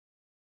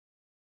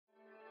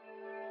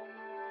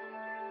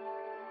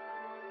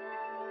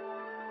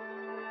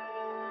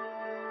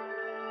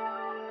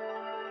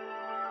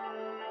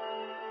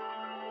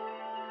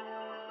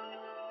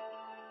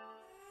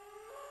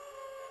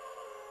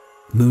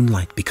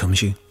Moonlight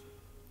becomes you.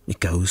 It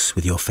goes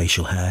with your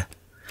facial hair,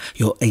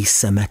 your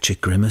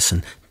asymmetric grimace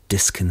and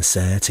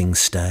disconcerting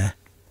stare,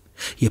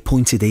 your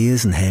pointed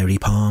ears and hairy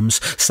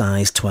palms,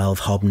 size 12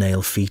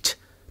 hobnail feet,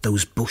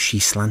 those bushy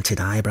slanted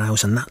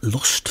eyebrows and that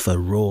lust for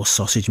raw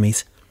sausage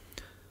meat.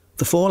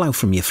 The fallout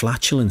from your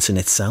flatulence in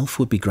itself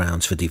would be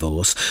grounds for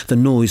divorce. The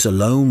noise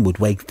alone would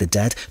wake the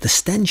dead. The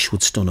stench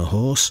would stun a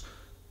horse.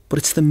 But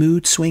it's the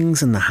mood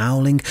swings and the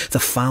howling, the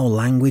foul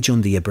language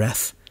under your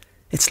breath.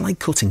 It's like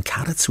cutting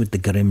carrots with the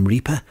Grim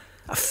Reaper.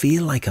 I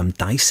feel like I'm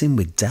dicing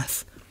with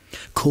death.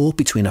 Caught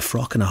between a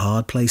frock and a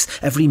hard place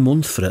every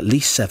month for at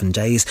least 7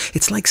 days.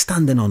 It's like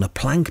standing on a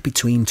plank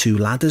between two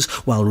ladders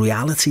while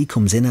reality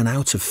comes in and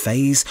out of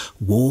phase,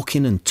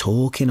 walking and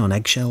talking on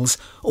eggshells,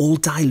 all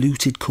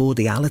diluted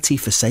cordiality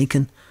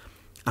forsaken.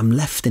 I'm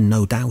left in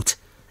no doubt.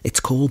 It's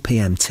called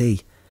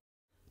PMT,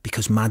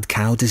 because mad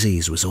cow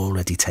disease was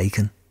already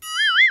taken.